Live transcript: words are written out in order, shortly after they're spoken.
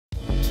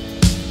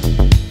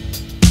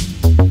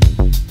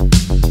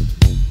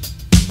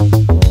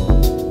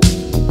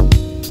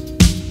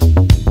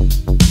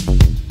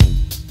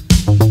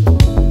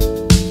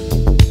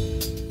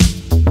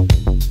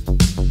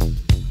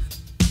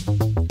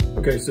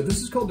So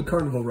this is called the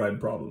Carnival ride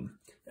problem.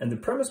 And the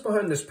premise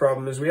behind this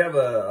problem is we have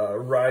a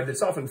ride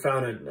that's often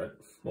found at,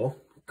 well,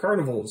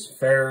 carnivals,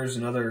 fairs,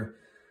 and other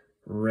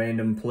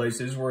random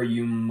places where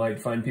you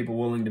might find people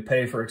willing to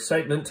pay for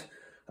excitement.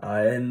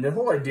 And the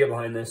whole idea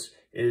behind this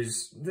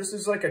is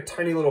like a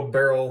tiny little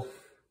barrel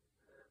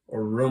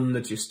or room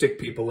that you stick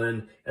people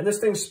in, and this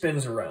thing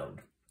spins around.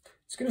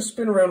 It's going to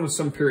spin around with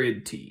some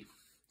period t.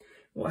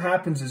 What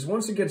happens is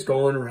once it gets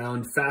going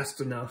around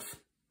fast enough,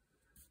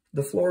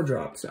 the floor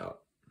drops out.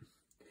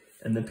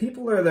 And the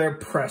people are there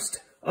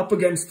pressed up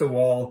against the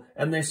wall,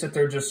 and they sit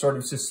there just sort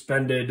of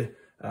suspended,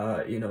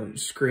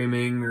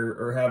 screaming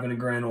or having a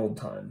grand old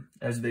time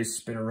as they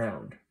spin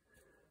around.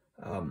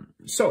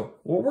 So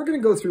what we're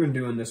going to go through and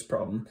do in this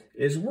problem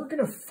is we're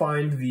going to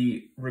find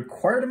the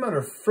required amount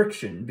of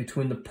friction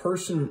between the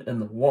person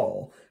and the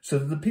wall so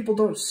that the people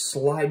don't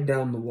slide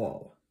down the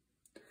wall.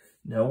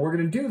 Now we're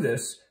going to do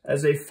this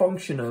as a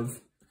function of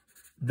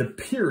the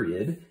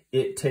period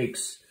it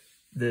takes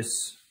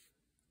this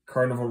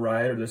carnival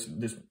ride or this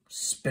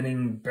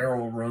spinning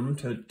barrel room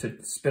to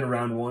spin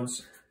around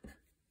once,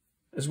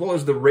 as well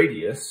as the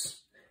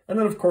radius. And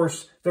then, of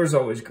course, there's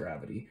always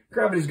gravity.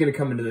 Gravity's going to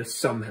come into this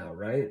somehow,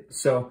 right?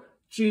 So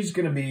G is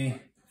going to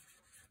be,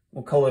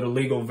 we'll call it a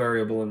legal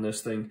variable in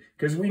this thing,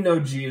 because we know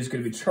G is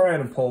going to be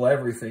trying to pull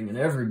everything and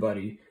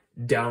everybody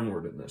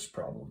downward in this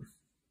problem.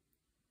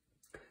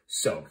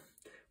 So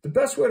the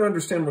best way to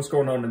understand what's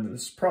going on in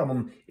this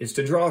problem is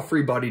to draw a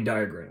free body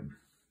diagram.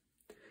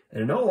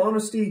 And in all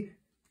honesty,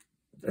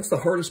 that's the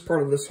hardest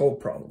part of this whole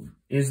problem,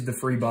 is the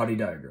free body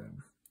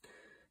diagram.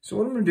 So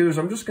what I'm going to do is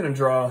I'm just going to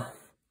draw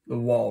the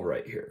wall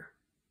right here.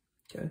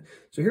 Okay,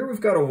 so here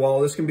we've got a wall.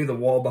 This can be the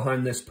wall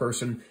behind this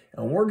person,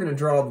 and we're going to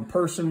draw the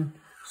person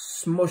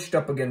smushed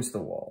up against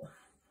the wall.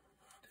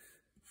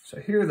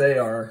 So here they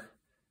are,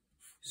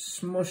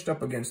 smushed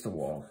up against the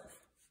wall.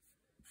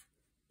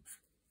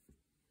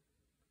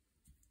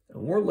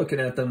 And we're looking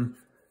at them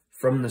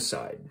from the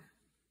side.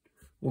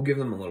 We'll give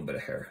them a little bit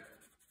of hair.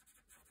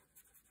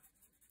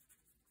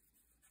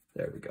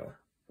 There we go.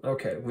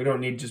 Okay, we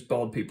don't need just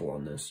bald people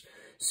on this.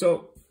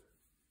 So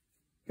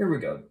here we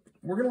go.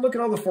 We're going to look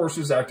at all the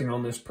forces acting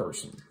on this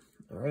person.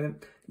 All right.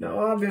 Now,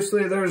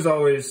 obviously, there's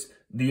always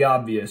the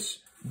obvious.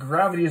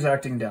 Gravity is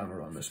acting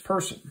downward on this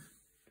person.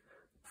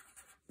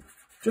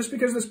 Just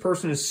because this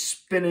person is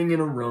spinning in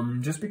a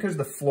room, just because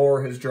the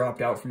floor has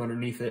dropped out from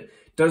underneath it,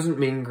 doesn't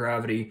mean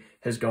gravity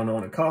has gone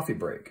on a coffee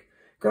break.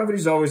 Gravity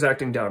is always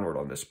acting downward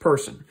on this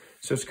person.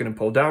 So it's going to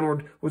pull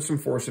downward with some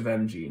force of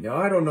mg. Now,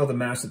 I don't know the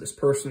mass of this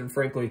person, and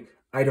frankly,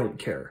 I don't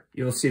care.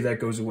 You'll see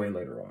that goes away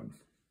later on.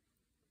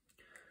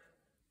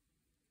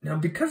 Now,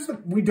 because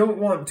we don't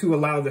want to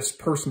allow this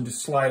person to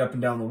slide up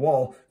and down the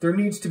wall, there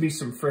needs to be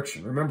some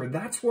friction. Remember,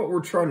 that's what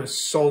we're trying to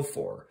solve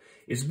for,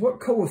 is what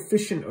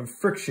coefficient of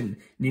friction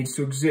needs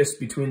to exist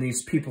between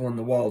these people and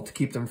the wall to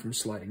keep them from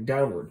sliding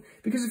downward.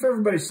 Because if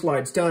everybody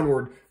slides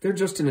downward, they're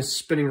just in a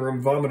spinning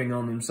room vomiting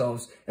on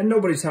themselves, and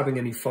nobody's having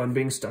any fun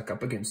being stuck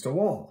up against a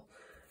wall,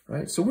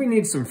 right? So we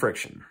need some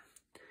friction.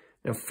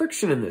 Now,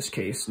 friction in this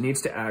case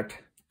needs to act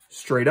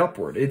straight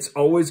upward. It's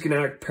always going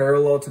to act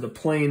parallel to the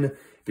plane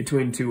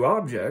between two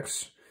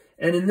objects,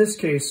 and in this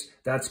case,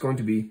 that's going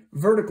to be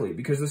vertically,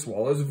 because this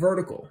wall is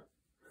vertical.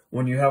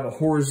 When you have a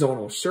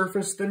horizontal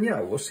surface, then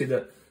yeah, we'll see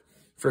that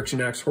friction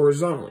acts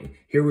horizontally.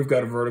 Here we've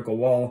got a vertical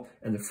wall,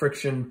 and the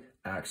friction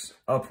acts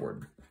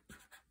upward.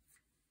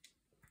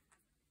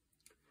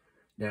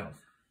 Now,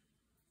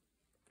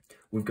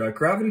 we've got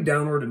gravity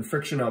downward and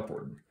friction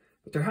upward,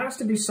 but there has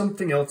to be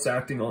something else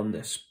acting on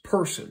this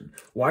person.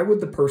 Why would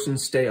the person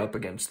stay up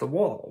against the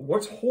wall?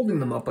 What's holding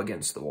them up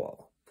against the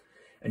wall?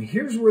 And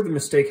here's where the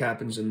mistake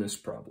happens in this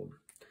problem.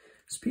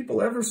 Is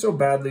people ever so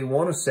badly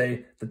want to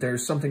say that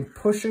there's something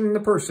pushing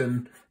the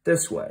person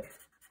this way.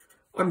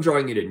 I'm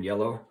drawing it in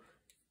yellow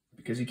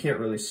because you can't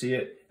really see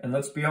it. And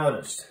let's be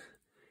honest,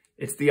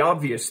 it's the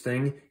obvious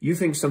thing. You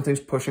think something's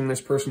pushing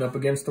this person up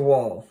against the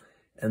wall,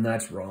 and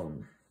that's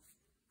wrong.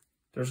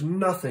 There's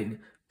nothing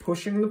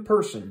pushing the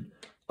person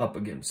up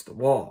against the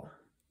wall.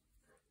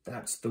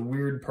 That's the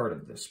weird part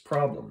of this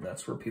problem.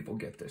 That's where people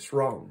get this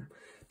wrong.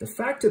 The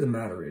fact of the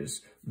matter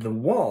is, the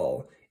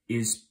wall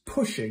is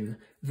pushing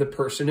the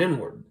person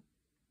inward.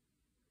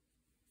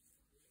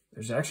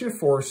 There's actually a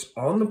force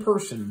on the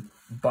person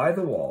by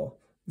the wall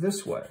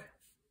this way.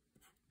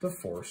 The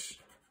force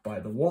by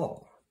the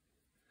wall.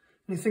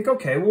 And you think,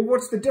 okay, well,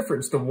 what's the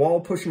difference? The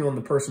wall pushing on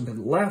the person to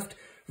the left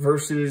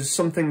versus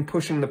something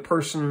pushing the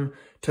person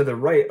to the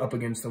right up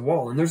against the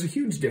wall. And there's a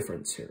huge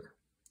difference here.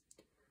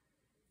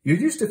 You're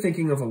used to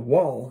thinking of a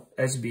wall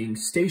as being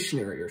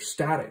stationary or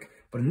static,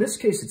 but in this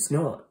case, it's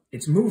not.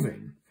 It's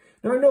moving.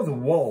 Now, I know the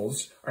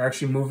walls are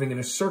actually moving in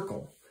a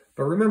circle,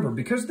 but remember,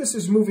 because this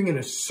is moving in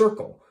a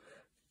circle,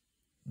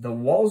 the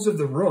walls of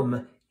the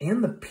room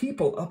and the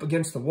people up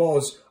against the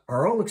walls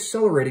are all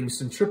accelerating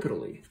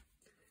centripetally.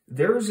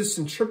 There is a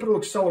centripetal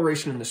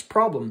acceleration in this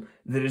problem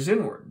that is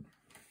inward.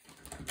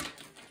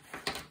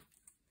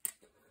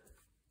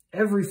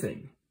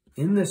 Everything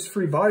in this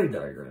free body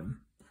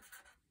diagram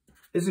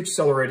is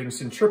accelerating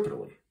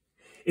centripetally.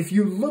 If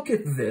you look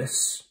at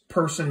this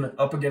person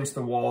up against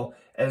the wall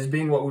as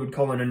being what we would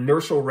call an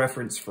inertial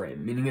reference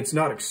frame, meaning it's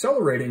not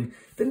accelerating,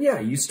 then yeah,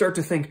 you start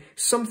to think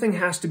something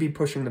has to be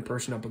pushing the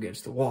person up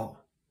against the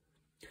wall.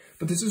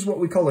 But this is what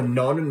we call a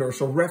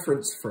non-inertial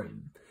reference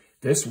frame.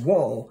 This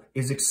wall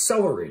is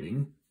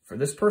accelerating, for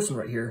this person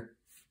right here,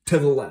 to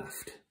the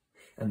left.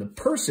 And the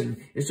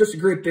person is just a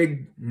great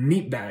big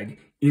meat bag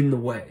in the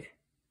way.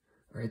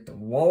 Right? The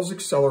wall's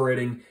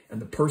accelerating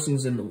and the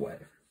person's in the way.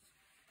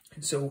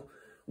 And so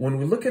when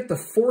we look at the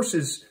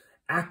forces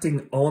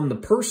acting on the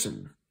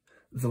person,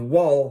 the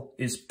wall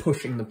is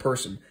pushing the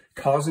person,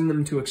 causing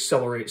them to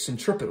accelerate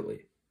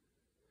centripetally.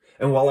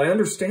 And while I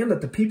understand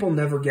that the people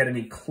never get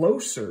any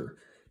closer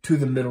to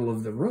the middle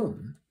of the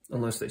room,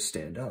 unless they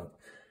stand up,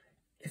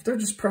 if they're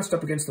just pressed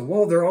up against the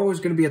wall, they're always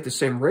going to be at the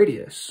same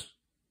radius.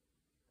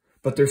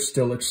 But they're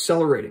still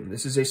accelerating.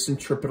 This is a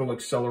centripetal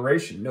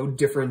acceleration, no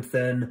different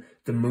than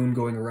the moon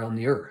going around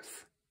the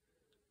Earth.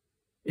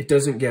 It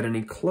doesn't get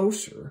any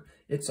closer.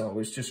 It's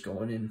always just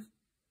going in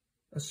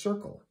a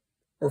circle.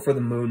 Or for the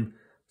moon,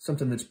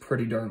 something that's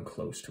pretty darn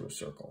close to a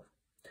circle.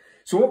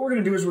 So what we're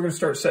going to do is we're going to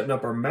start setting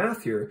up our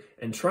math here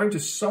and trying to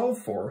solve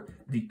for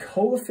the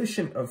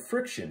coefficient of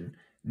friction,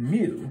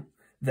 mu,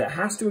 that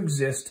has to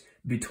exist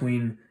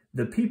between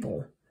the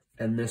people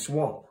and this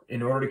wall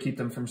in order to keep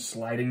them from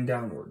sliding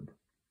downward.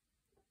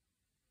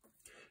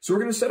 So we're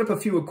going to set up a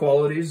few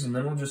equalities and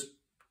then we'll just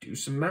do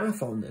some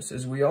math on this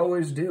as we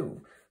always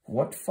do.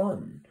 What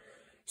fun.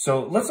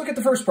 So let's look at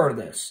the first part of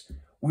this.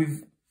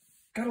 We've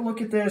got to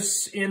look at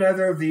this in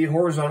either the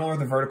horizontal or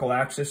the vertical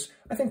axis.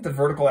 I think the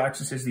vertical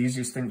axis is the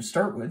easiest thing to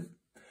start with.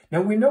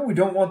 Now we know we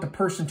don't want the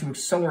person to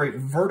accelerate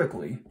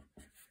vertically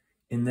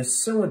in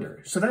this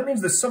cylinder. So that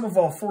means the sum of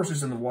all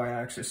forces in the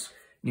y-axis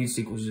needs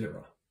to equal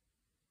 0.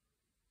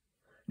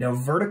 Now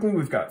vertically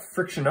we've got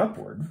friction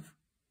upward,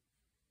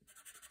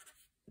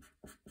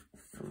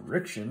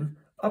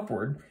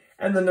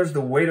 and then there's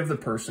the weight of the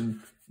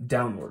person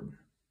downward.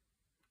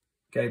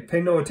 Okay,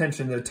 pay no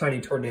attention to the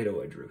tiny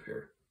tornado I drew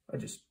here.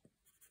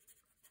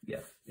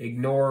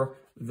 Ignore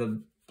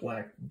the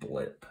black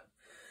blip.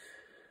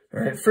 All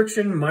right,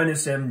 friction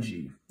minus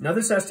mg. Now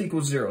this has to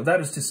equal 0.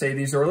 That is to say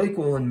these are all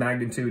equal in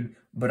magnitude,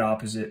 but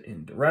opposite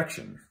in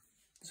direction.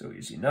 So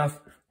easy enough,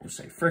 we'll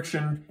say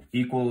friction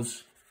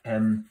equals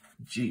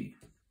mg.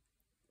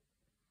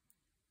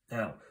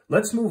 Now,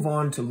 let's move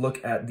on to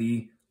look at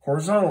the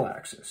horizontal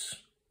axis.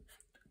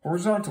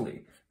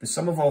 Horizontally, the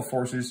sum of all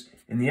forces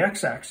in the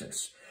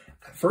x-axis.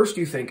 At first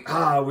you think,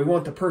 we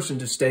want the person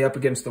to stay up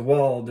against the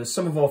wall. The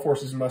sum of all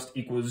forces must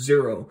equal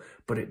 0,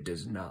 but it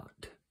does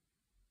not.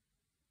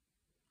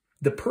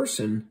 The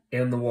person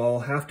and the wall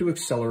have to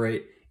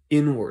accelerate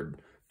inward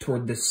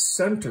toward the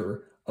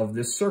center of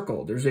this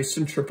circle. There's a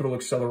centripetal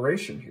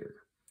acceleration here.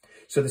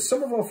 So the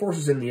sum of all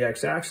forces in the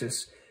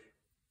x-axis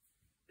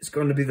is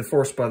going to be the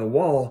force by the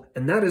wall,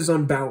 and that is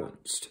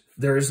unbalanced.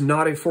 There is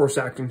not a force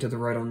acting to the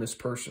right on this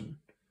person.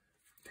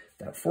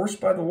 That force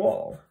by the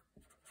wall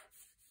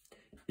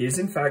is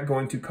in fact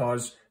going to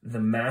cause the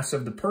mass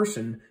of the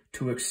person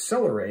to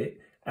accelerate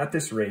at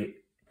this rate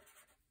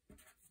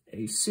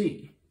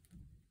AC,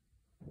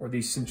 or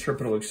the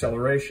centripetal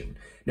acceleration.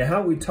 Now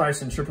how we tie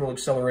centripetal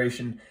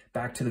acceleration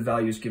back to the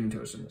values given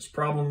to us in this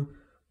problem,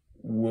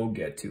 we'll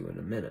get to in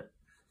a minute.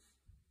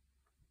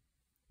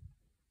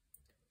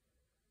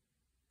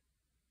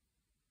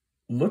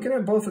 Looking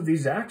at both of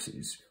these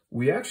axes,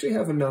 we actually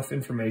have enough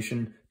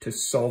information to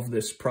solve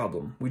this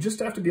problem. We just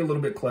have to be a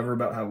little bit clever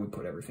about how we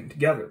put everything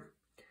together.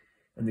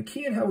 And the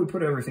key in how we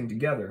put everything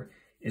together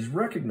is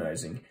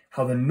recognizing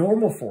how the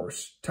normal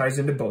force ties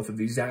into both of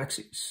these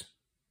axes.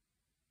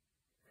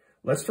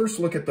 Let's first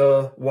look at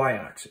the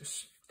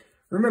y-axis.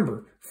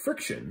 Remember,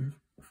 friction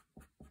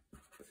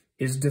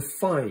is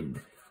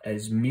defined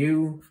as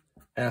mu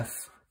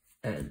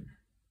Fn.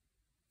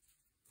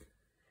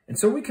 And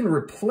so we can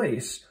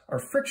replace our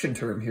friction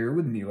term here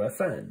with mu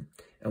Fn.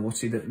 And we'll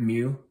see that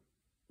mu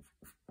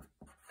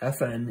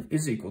Fn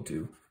is equal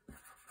to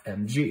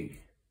mg.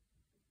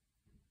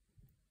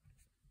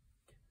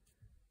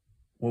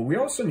 What we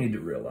also need to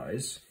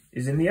realize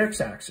is in the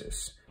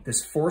x-axis,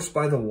 this force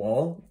by the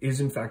wall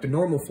is in fact a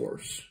normal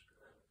force.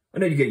 I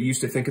know you get used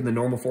to thinking the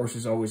normal force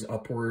is always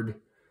upward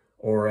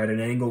or at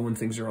an angle when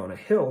things are on a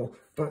hill,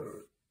 but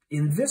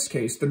in this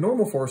case, the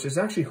normal force is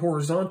actually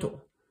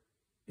horizontal.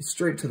 It's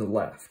straight to the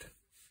left.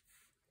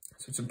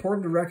 So it's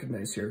important to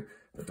recognize here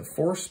that the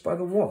force by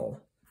the wall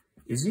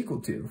is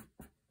equal to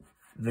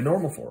the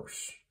normal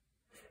force.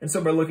 And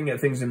so by looking at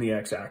things in the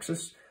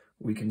x-axis,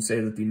 we can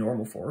say that the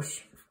normal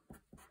force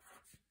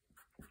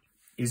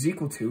is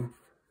equal to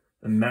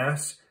the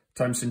mass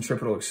times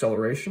centripetal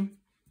acceleration,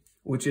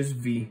 which is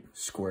v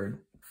squared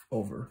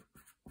over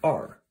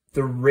r,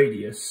 the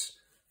radius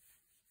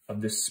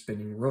of this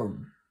spinning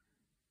room.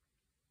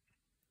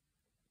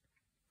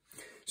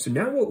 So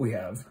now what we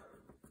have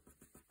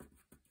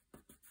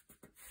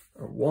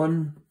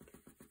are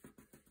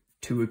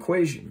 2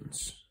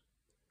 equations.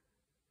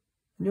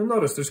 And you'll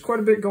notice there's quite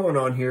a bit going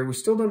on here. We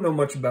still don't know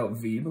much about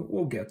v, but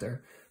we'll get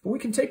there. But we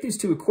can take these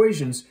two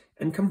equations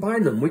and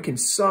combine them. We can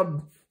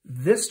sub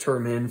this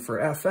term in for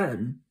Fn,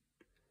 and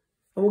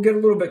we'll get a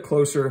little bit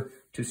closer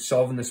to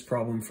solving this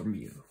problem for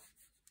mu.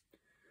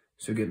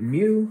 So we get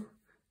mu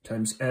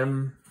times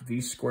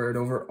mv squared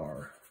over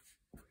r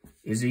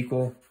is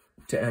equal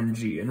to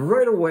mg. And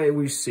right away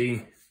we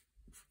see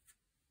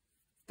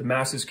the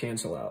masses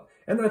cancel out.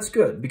 And that's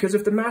good, because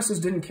if the masses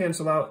didn't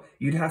cancel out,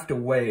 you'd have to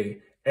weigh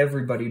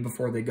everybody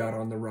before they got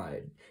on the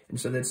ride. And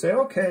so they'd say,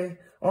 okay,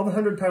 all the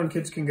 100-pound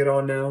kids can get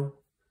on now.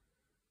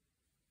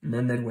 And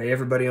then they'd weigh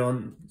everybody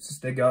on since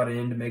they got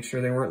in to make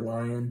sure they weren't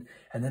lying.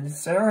 And then they'd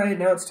say, all right,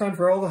 now it's time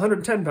for all the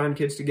 110-pound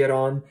kids to get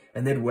on.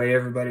 And they'd weigh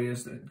everybody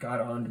as they got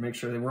on to make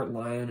sure they weren't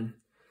lying. And,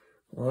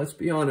 well, let's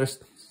be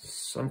honest,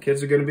 some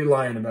kids are going to be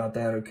lying about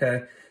that,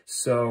 okay?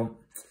 So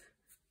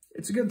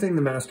it's a good thing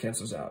the mass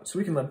cancels out. So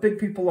we can let big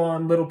people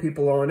on, little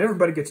people on,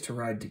 everybody gets to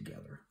ride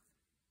together.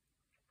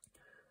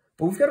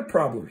 But we've got a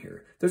problem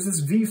here. There's this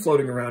v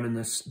floating around in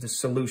this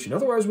solution.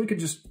 Otherwise, we could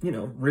just,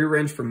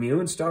 rearrange for mu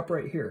and stop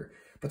right here.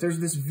 But there's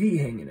this v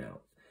hanging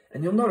out.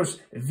 And you'll notice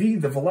v,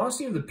 the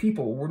velocity of the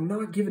people, were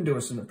not given to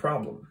us in the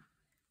problem.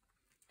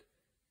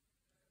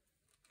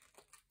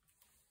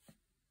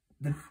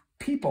 The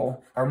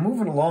people are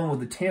moving along with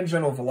the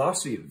tangential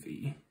velocity of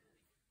v.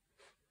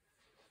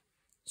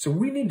 So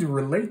we need to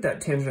relate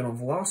that tangential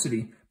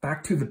velocity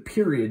back to the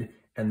period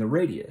and the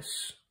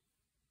radius.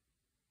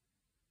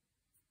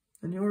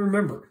 And you'll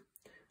remember,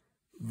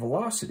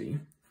 velocity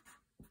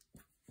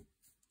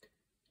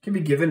can be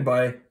given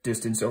by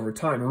distance over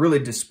time, or really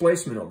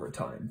displacement over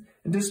time.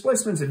 And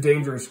displacement's a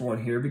dangerous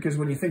one here, because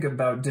when you think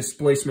about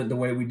displacement the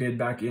way we did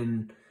back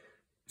in,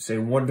 say,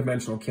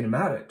 one-dimensional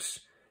kinematics,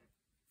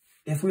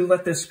 if we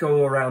let this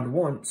go around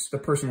once, the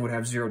person would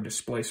have zero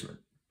displacement.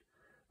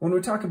 When we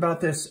talk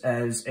about this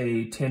as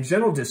a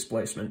tangential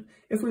displacement,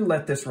 if we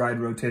let this ride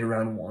rotate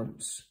around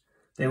once,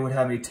 they would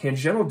have a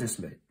tangential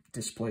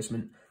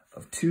displacement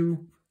of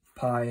 2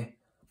 pi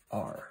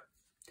r.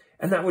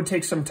 And that would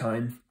take some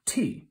time,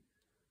 t,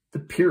 the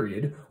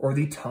period, or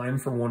the time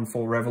for one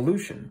full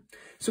revolution.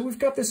 So we've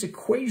got this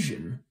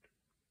equation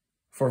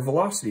for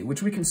velocity,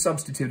 which we can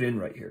substitute in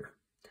right here.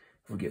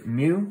 We'll get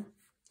mu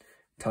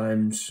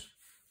times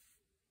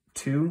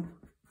 2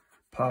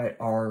 pi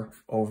r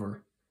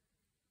over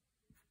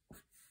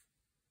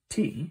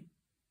t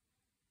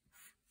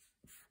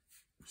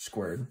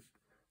squared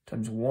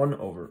times 1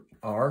 over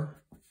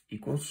r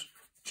equals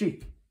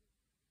g.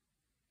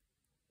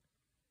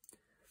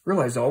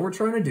 Realize all we're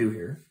trying to do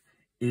here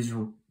is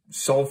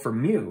solve for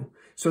mu.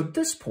 So at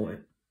this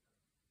point,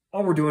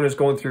 all we're doing is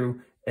going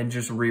through and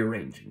just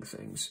rearranging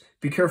things.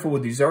 Be careful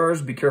with these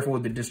r's, be careful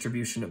with the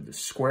distribution of the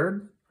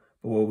squared.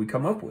 But what we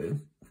come up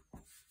with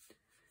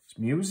is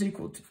mu is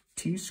equal to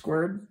t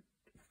squared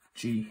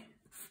g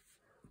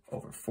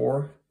over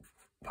 4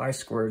 pi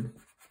squared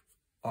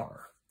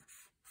r.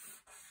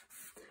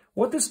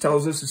 What this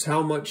tells us is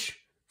how much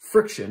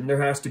friction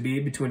there has to be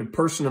between a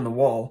person and the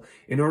wall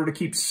in order to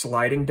keep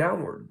sliding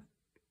downward.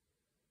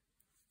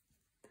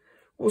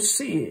 We'll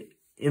see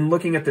in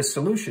looking at this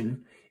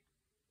solution,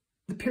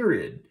 the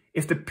period.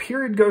 If the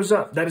period goes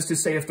up, that is to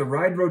say, if the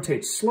ride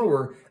rotates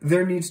slower,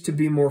 there needs to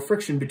be more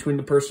friction between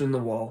the person and the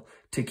wall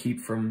to keep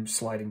from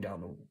sliding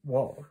down the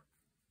wall,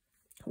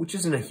 which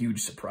isn't a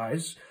huge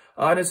surprise.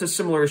 And it's a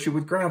similar issue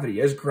with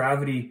gravity. As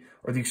gravity,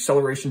 or the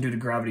acceleration due to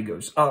gravity,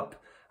 goes up,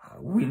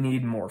 we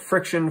need more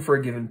friction for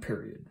a given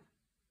period.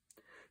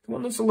 The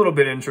one that's a little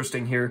bit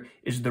interesting here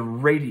is the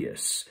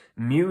radius.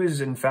 Mu is,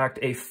 in fact,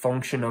 a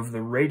function of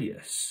the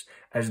radius.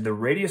 As the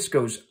radius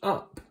goes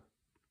up,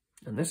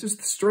 and this is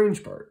the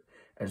strange part,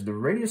 as the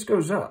radius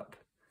goes up,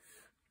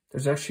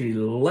 there's actually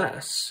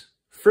less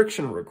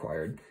friction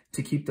required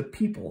to keep the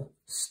people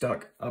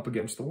stuck up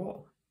against the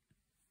wall.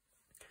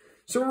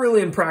 So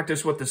really, in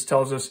practice, what this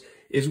tells us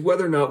is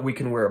whether or not we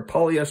can wear a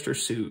polyester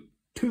suit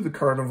to the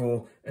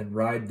carnival and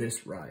ride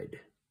this ride,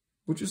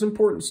 which is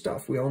important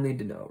stuff we all need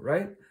to know,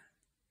 right?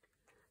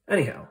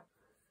 Anyhow,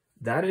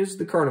 that is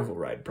the carnival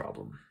ride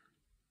problem.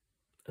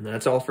 And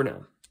that's all for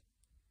now.